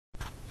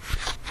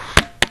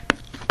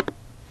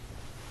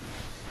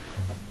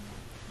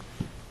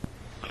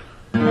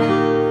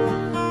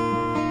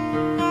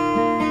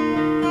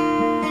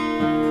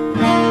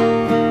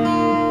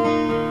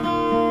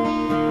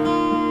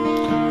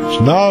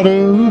not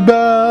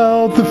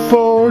about the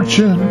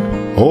fortune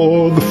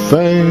or the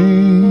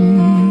fame,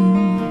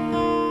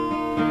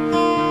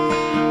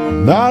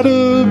 not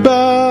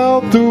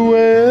about the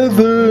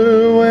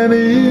weather when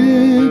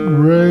it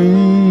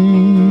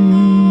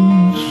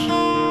rains.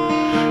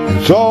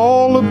 It's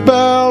all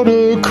about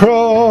a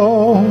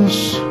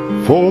cross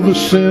for the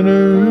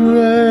sinner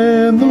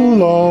and the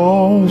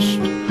lost,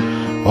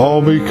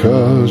 all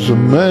because a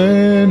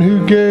man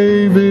who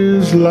gave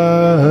his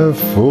life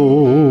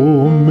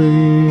for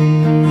me.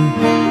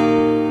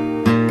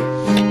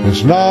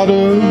 It's not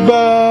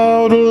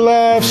about a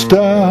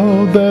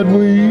lifestyle that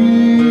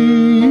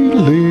we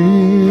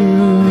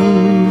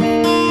live,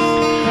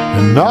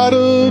 and not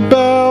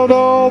about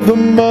all the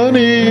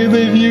money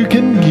that you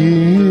can give.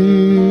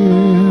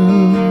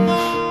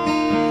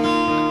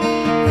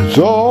 It's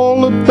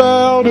all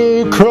about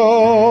a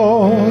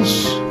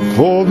cross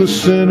for the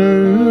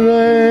sinner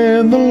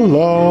and the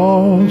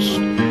lost,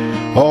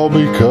 all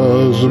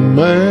because a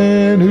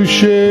man who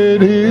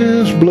shed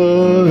his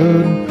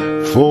blood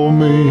for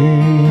me.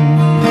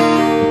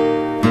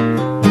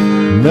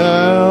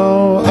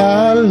 Now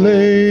I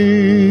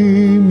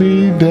lay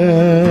me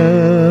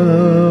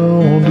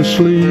down to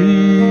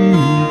sleep,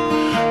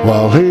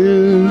 while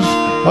his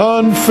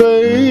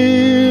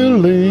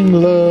unfailing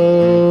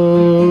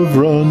love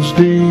runs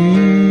deep.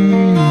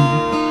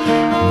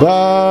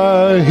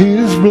 By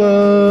his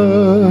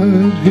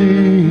blood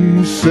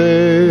he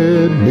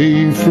set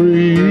me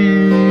free.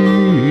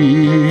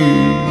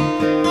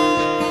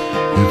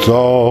 It's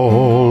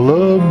all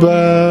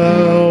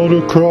about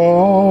a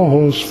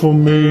cross for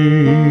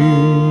me.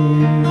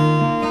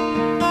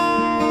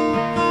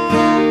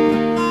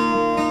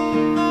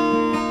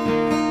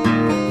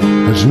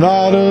 It's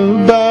not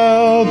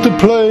about the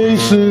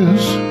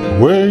places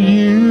where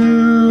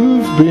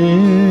you've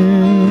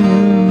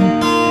been,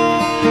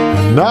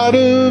 not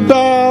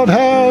about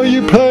how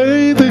you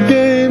play the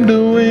game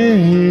to win.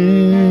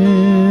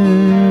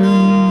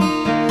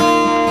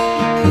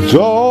 It's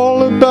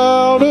all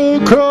about a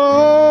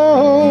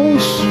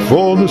cross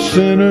for the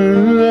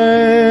sinner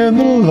and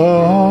the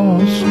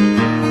lost,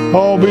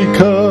 all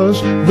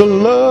because the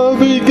love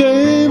he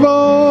gave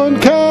on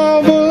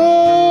Calvary.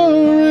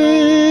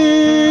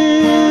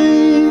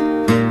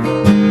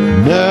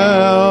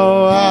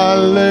 Now I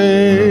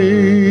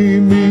lay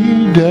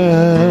me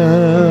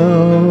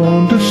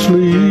down to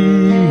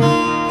sleep,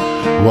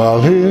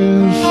 while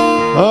his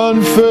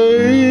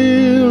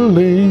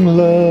unfailing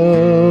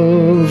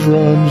love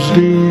runs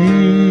deep.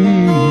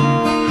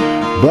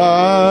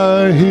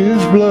 By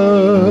his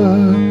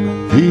blood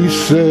he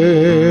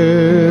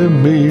set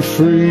me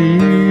free.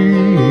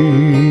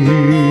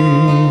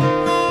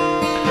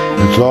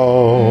 It's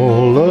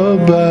all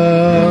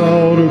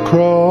about a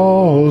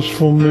cross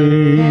for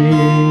me.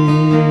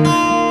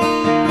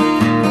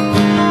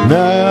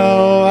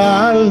 Now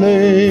I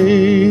lay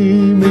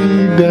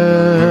me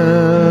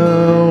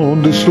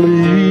down to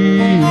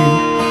sleep,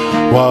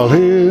 while